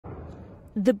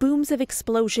The booms of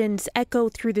explosions echo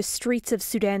through the streets of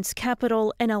Sudan's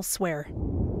capital and elsewhere.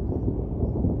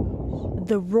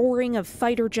 The roaring of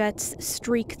fighter jets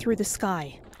streak through the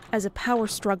sky as a power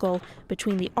struggle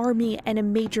between the army and a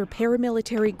major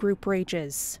paramilitary group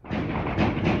rages.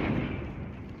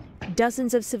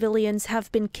 Dozens of civilians have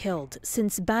been killed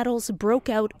since battles broke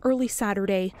out early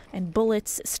Saturday and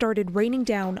bullets started raining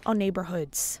down on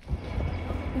neighborhoods.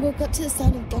 We woke up to the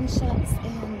sound of gunshots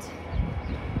and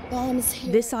bombs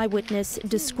here. This eyewitness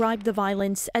described the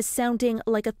violence as sounding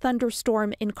like a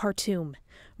thunderstorm in Khartoum,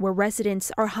 where residents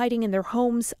are hiding in their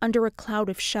homes under a cloud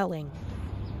of shelling.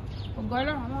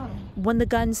 When the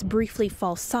guns briefly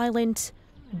fall silent,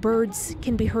 birds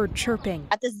can be heard chirping.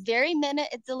 At this very minute,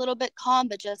 it's a little bit calm,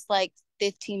 but just like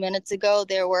 15 minutes ago,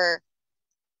 there were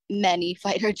many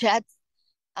fighter jets,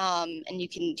 and you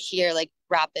can hear like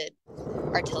rapid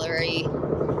artillery.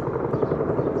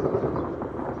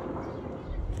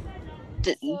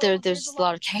 There's a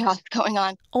lot of chaos going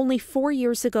on. Only 4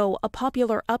 years ago, a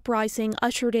popular uprising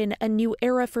ushered in a new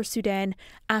era for Sudan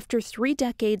after 3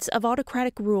 decades of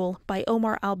autocratic rule by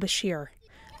Omar al-Bashir.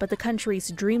 But the country's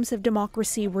dreams of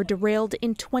democracy were derailed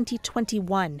in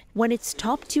 2021 when its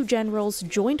top 2 generals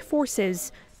joined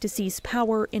forces to seize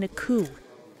power in a coup.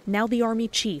 Now the army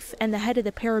chief and the head of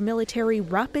the paramilitary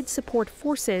Rapid Support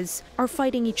Forces are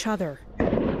fighting each other.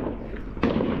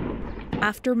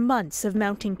 After months of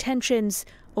mounting tensions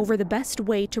over the best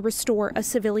way to restore a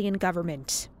civilian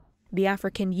government, the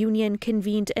African Union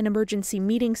convened an emergency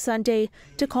meeting Sunday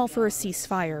to call for a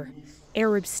ceasefire.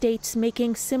 Arab states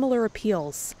making similar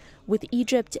appeals, with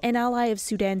Egypt, an ally of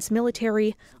Sudan's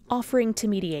military, offering to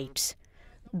mediate.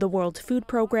 The World Food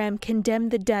Programme condemned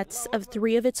the deaths of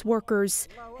 3 of its workers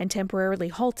and temporarily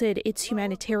halted its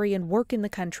humanitarian work in the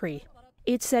country.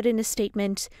 It said in a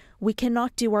statement, "We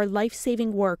cannot do our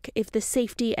life-saving work if the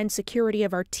safety and security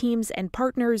of our teams and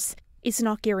partners is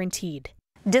not guaranteed."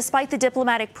 Despite the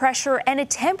diplomatic pressure and a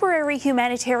temporary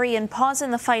humanitarian pause in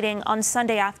the fighting on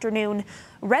Sunday afternoon,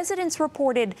 residents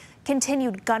reported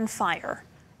continued gunfire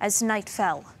as night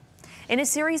fell. In a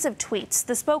series of tweets,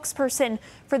 the spokesperson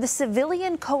for the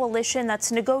civilian coalition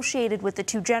that's negotiated with the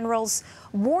 2 generals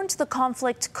warned the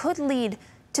conflict could lead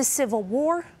to civil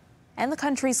war and the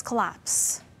country's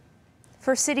collapse.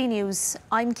 For City News,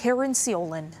 I'm Caryn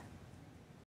Ceolin.